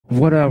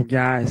What up,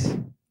 guys?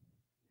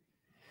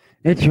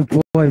 It's your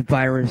boy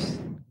Virus,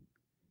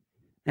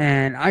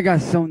 and I got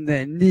something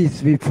that needs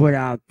to be put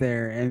out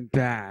there and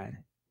bad.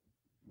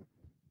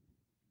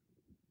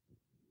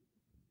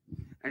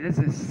 And this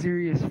is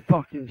serious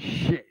fucking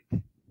shit.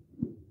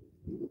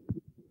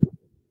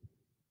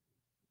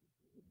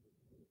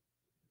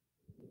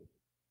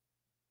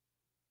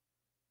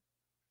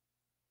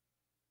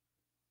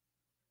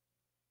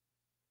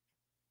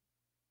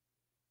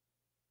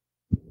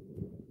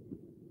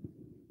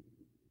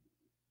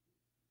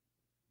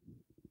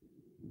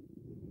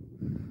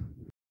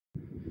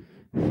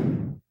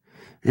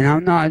 And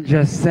I'm not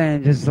just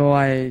saying just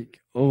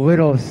like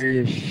little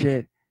serious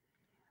shit.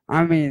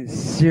 I mean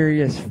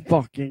serious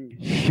fucking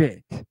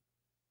shit.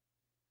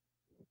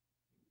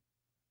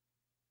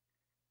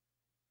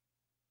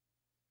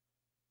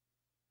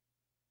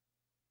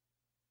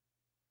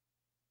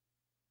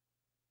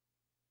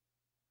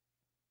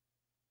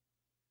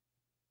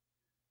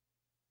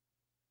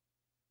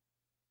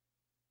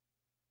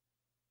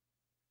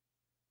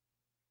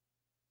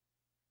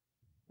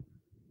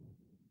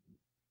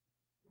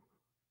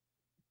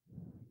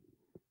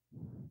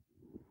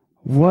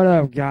 What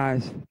up,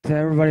 guys? To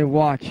everybody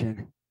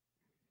watching.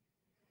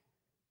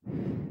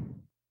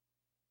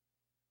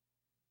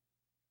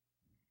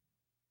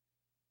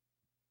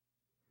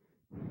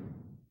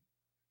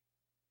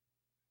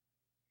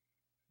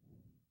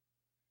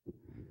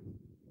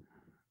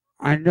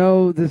 I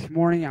know this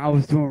morning I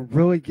was doing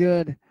really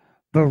good,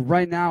 but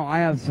right now I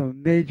have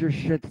some major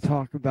shit to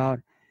talk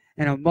about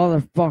and a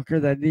motherfucker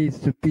that needs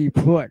to be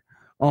put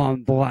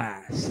on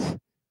blast.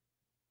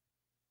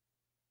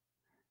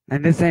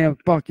 And this ain't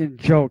a fucking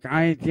joke.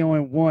 I ain't the only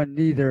one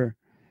neither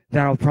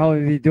that'll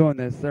probably be doing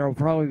this. There'll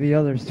probably be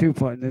others too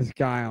putting this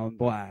guy on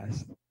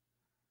blast.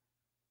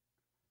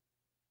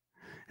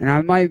 And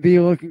I might be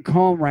looking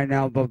calm right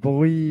now, but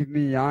believe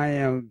me, I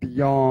am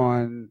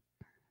beyond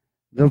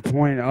the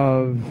point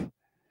of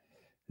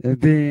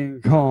being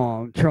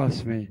calm.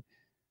 Trust me.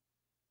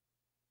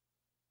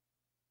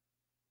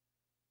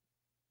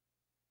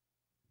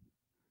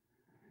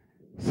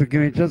 So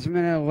give me just a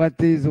minute to let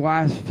these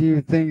last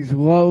few things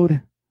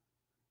load.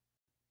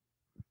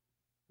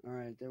 All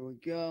right, there we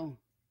go.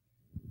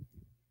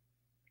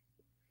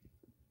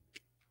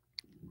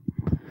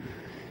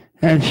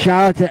 And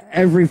shout out to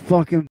every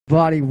fucking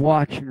body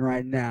watching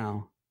right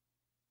now.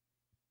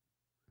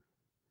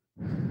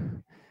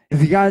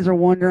 If you guys are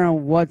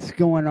wondering what's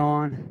going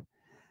on,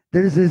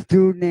 there's this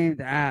dude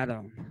named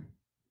Adam.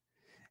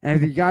 And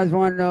if you guys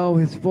want to know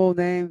his full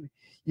name,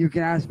 you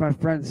can ask my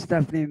friend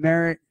Stephanie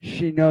Merritt.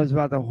 She knows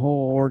about the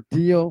whole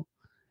ordeal.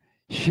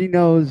 She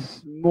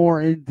knows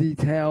more in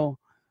detail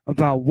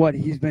about what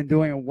he's been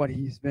doing and what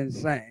he's been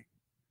saying.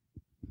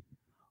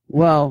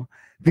 Well,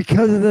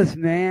 because of this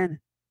man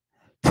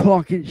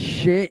talking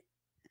shit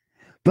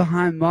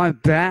behind my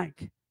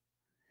back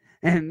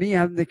and me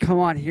having to come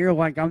on here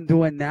like I'm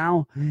doing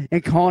now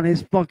and calling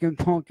his fucking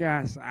punk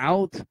ass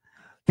out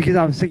because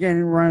I'm sick of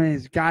him running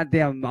his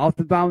goddamn mouth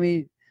about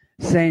me,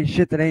 saying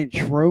shit that ain't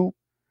true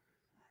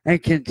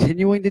and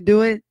continuing to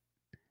do it,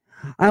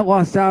 I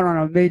lost out on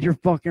a major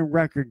fucking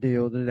record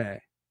deal today.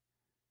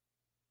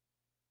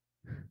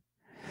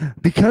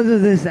 Because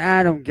of this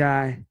Adam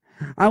guy,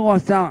 I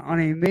lost out on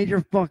a major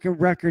fucking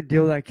record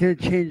deal that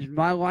could have changed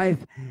my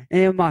life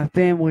and my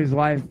family's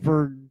life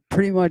for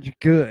pretty much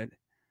good.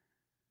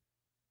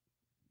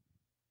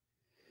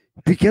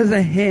 Because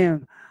of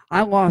him,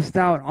 I lost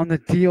out on the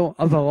deal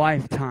of a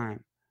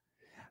lifetime.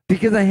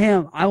 Because of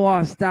him, I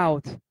lost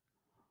out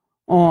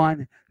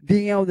on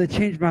being able to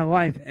change my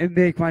life and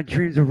make my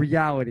dreams a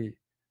reality.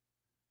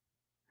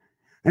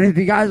 And if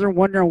you guys are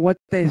wondering what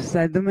they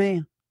said to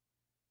me,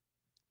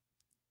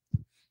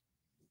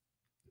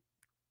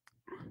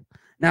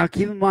 now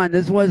keep in mind,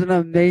 this wasn't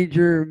a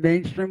major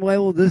mainstream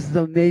label. This is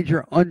a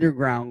major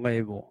underground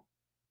label.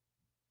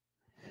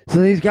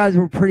 So these guys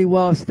were pretty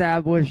well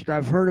established.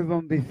 I've heard of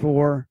them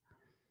before.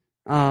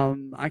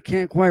 I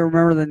can't quite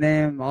remember the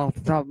name off the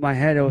top of my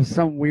head. It was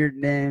some weird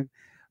name.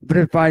 But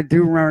if I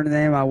do remember the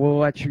name, I will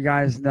let you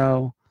guys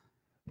know.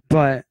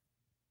 But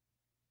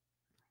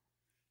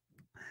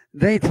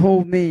they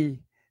told me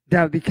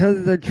that because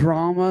of the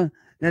drama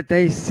that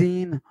they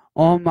seen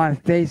on my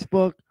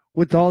Facebook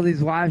with all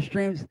these live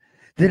streams,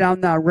 that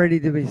I'm not ready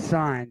to be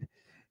signed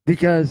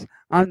because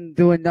I'm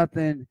doing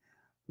nothing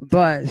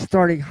but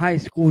starting high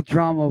school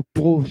drama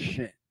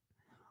bullshit.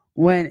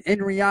 When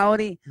in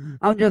reality,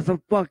 I'm just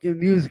a fucking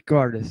music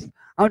artist.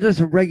 I'm just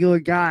a regular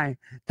guy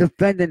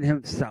defending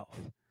himself.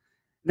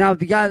 Now,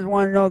 if you guys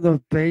want to know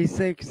the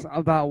basics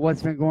about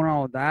what's been going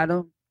on with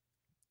Adam,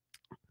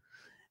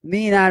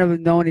 me and Adam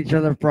have known each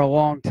other for a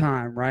long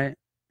time, right?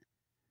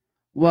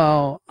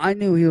 Well, I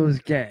knew he was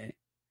gay,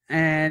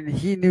 and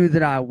he knew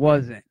that I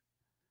wasn't.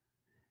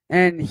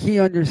 And he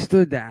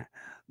understood that.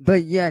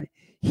 But yet,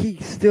 he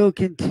still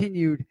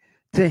continued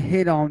to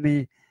hit on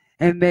me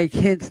and make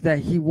hints that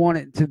he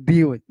wanted to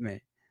be with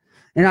me.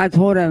 And I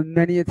told him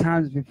many a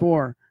times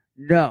before,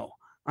 no,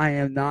 I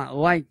am not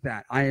like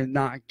that. I am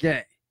not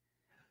gay.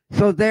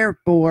 So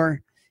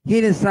therefore,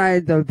 he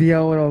decided to be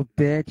a little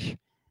bitch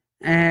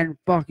and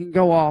fucking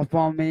go off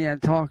on me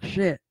and talk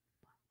shit.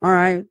 All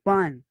right,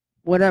 fine,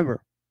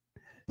 whatever.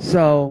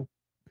 So,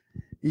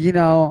 you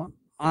know,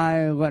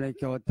 I let it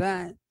go at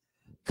that.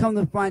 Come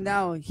to find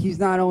out, he's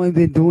not only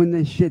been doing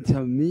this shit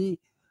to me,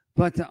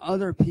 but to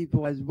other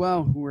people as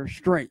well who are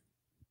straight.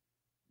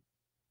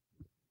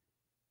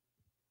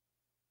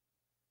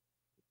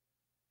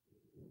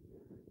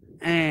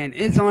 And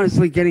it's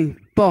honestly getting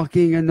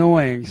fucking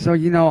annoying. So,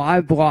 you know,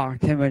 I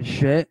blocked him and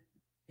shit.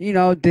 You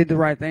know, did the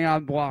right thing. I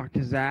blocked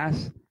his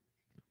ass.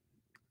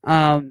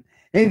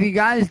 If you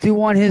guys do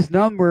want his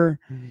number,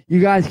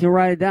 you guys can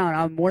write it down.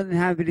 I'm more than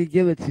happy to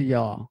give it to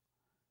y'all.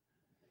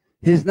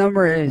 His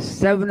number is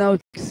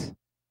 706.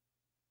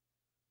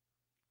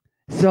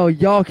 So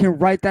y'all can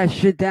write that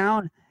shit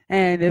down.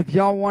 And if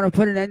y'all want to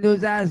put an end to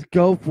his ass,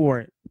 go for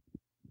it.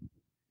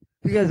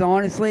 Because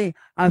honestly,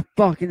 I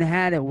fucking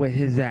had it with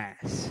his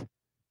ass.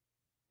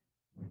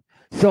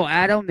 So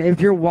Adam, if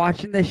you're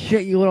watching this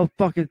shit, you little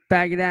fucking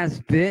faggot ass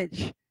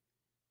bitch,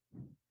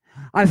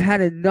 I've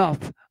had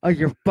enough of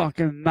your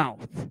fucking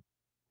mouth.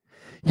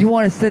 You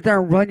want to sit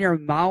there and run your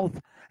mouth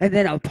and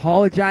then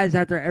apologize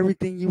after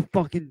everything you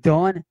fucking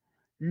done?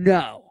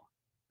 No.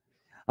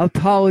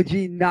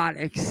 Apology not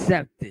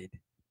accepted.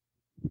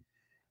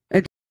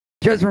 And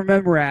just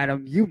remember,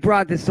 Adam, you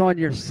brought this on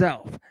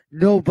yourself.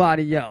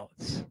 Nobody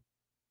else.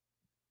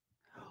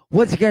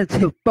 What's it going to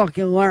take to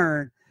fucking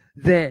learn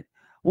that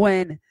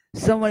when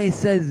somebody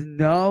says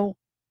no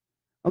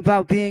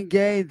about being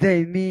gay,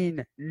 they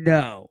mean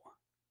no?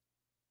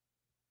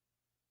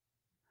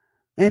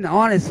 And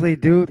honestly,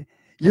 dude,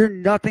 you're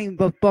nothing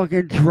but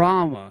fucking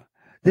drama.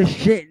 This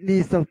shit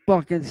needs to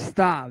fucking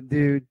stop,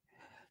 dude.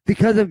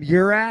 Because of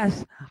your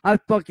ass, I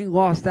fucking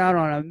lost out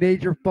on a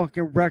major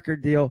fucking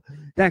record deal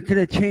that could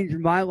have changed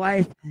my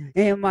life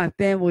and my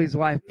family's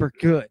life for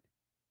good.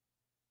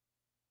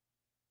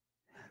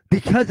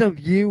 Because of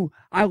you,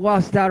 I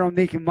lost out on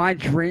making my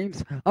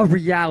dreams a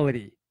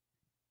reality.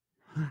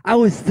 I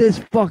was this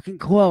fucking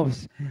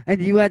close,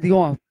 and you had to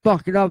go and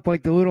fuck it up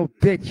like the little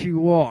bitch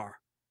you are.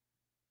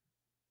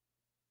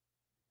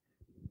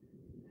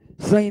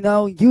 So, you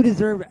know, you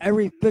deserve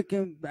every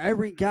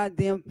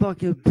goddamn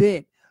fucking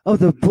bit of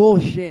the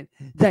bullshit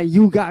that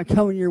you got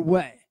coming your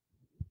way.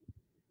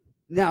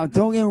 Now,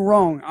 don't get me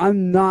wrong,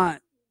 I'm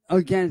not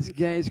against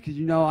gays because,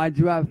 you know, I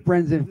do have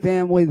friends and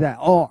family that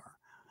are.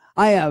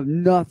 I have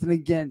nothing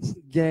against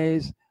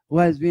gays,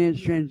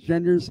 lesbians,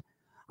 transgenders.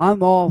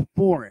 I'm all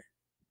for it.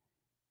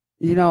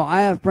 You know,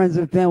 I have friends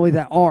and family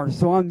that are,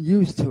 so I'm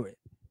used to it.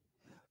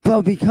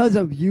 But because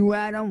of you,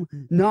 Adam,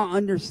 not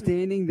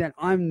understanding that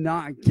I'm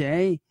not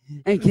gay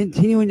and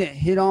continuing to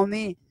hit on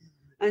me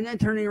and then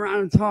turning around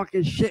and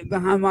talking shit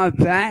behind my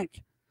back,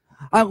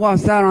 I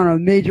lost out on a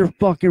major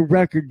fucking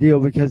record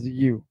deal because of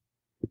you.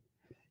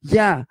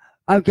 Yeah,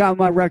 I've got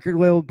my record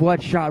label,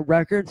 Bloodshot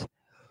Records,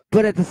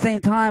 but at the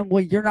same time,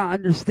 what you're not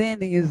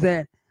understanding is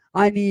that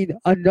I need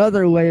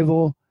another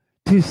label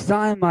to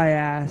sign my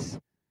ass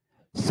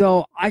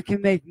so I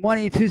can make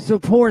money to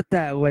support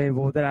that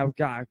label that I've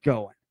got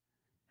going.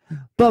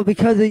 But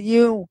because of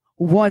you,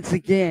 once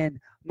again,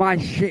 my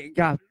shit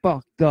got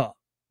fucked up.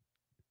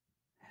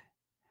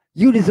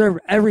 You deserve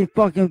every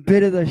fucking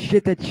bit of the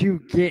shit that you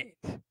get.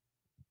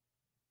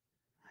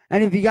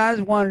 And if you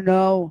guys want to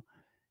know,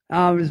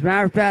 as a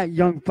matter of fact,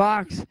 Young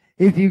Fox,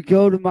 if you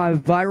go to my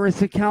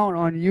virus account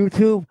on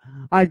YouTube,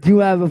 I do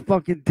have a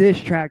fucking diss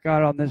track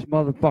out on this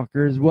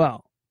motherfucker as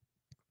well.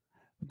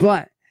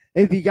 But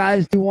if you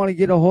guys do want to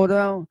get a hold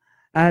of him,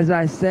 as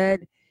I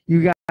said,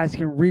 you guys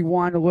can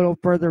rewind a little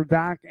further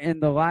back in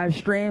the live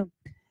stream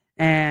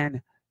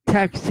and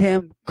text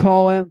him,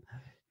 call him,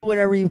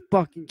 whatever you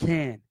fucking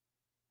can.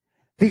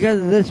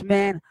 Because of this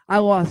man, I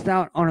lost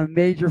out on a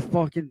major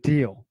fucking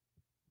deal.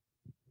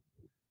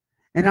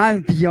 And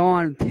I'm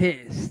beyond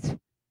pissed.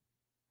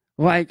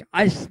 Like,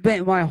 I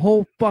spent my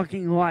whole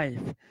fucking life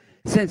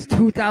since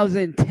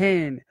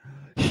 2010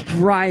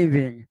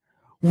 striving,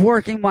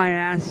 working my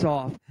ass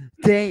off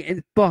day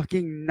and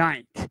fucking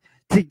night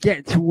to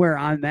get to where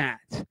I'm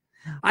at.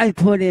 I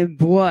put in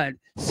blood,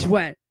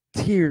 sweat,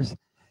 tears.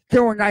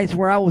 There were nights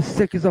where I was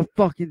sick as a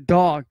fucking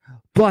dog,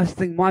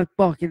 busting my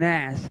fucking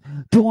ass,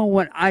 doing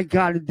what I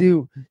gotta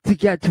do to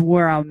get to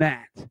where I'm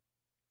at.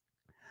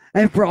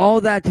 And for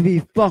all that to be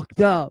fucked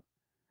up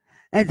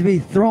and to be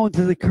thrown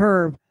to the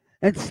curb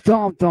and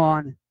stomped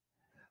on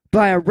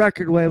by a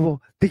record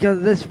label because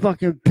of this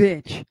fucking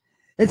bitch,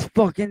 it's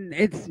fucking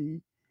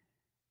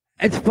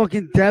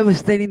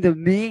devastating to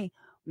me,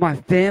 my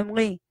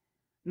family,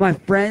 my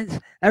friends,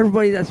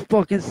 everybody that's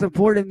fucking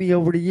supported me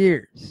over the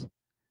years.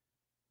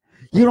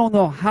 You don't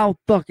know how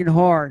fucking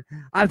hard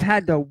I've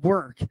had to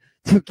work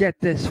to get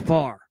this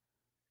far.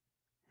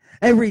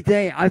 Every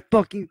day I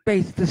fucking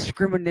face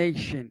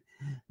discrimination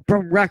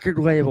from record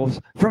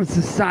labels, from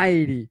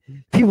society.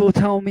 People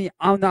tell me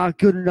I'm not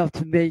good enough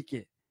to make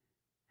it.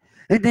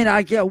 And then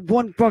I get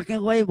one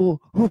fucking label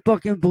who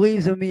fucking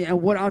believes in me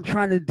and what I'm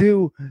trying to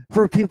do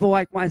for people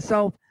like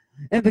myself.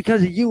 And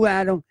because of you,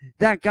 Adam,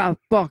 that got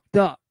fucked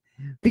up.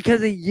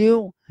 Because of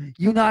you,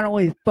 you not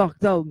only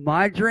fucked up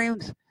my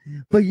dreams,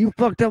 but you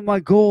fucked up my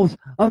goals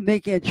of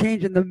making a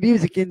change in the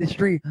music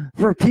industry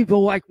for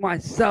people like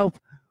myself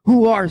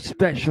who are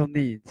special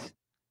needs.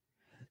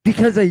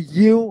 Because of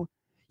you,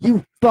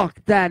 you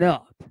fucked that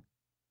up.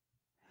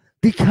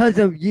 Because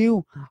of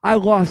you, I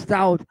lost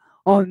out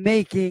on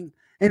making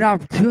an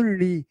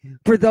opportunity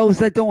for those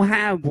that don't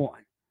have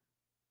one.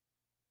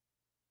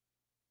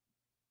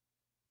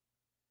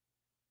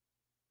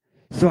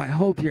 So I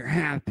hope you're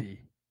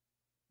happy.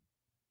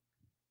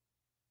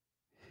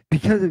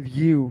 Because of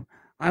you,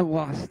 I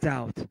lost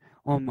out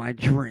on my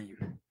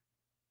dream.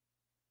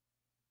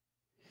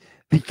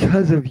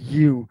 Because of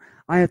you,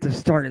 I have to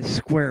start at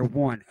square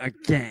one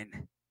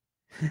again.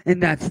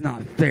 And that's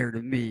not fair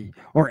to me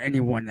or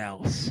anyone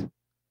else.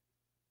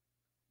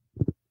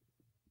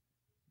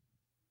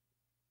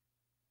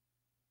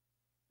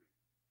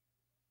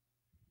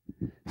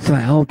 So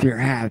I hope you're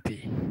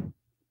happy.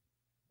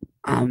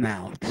 I'm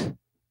out.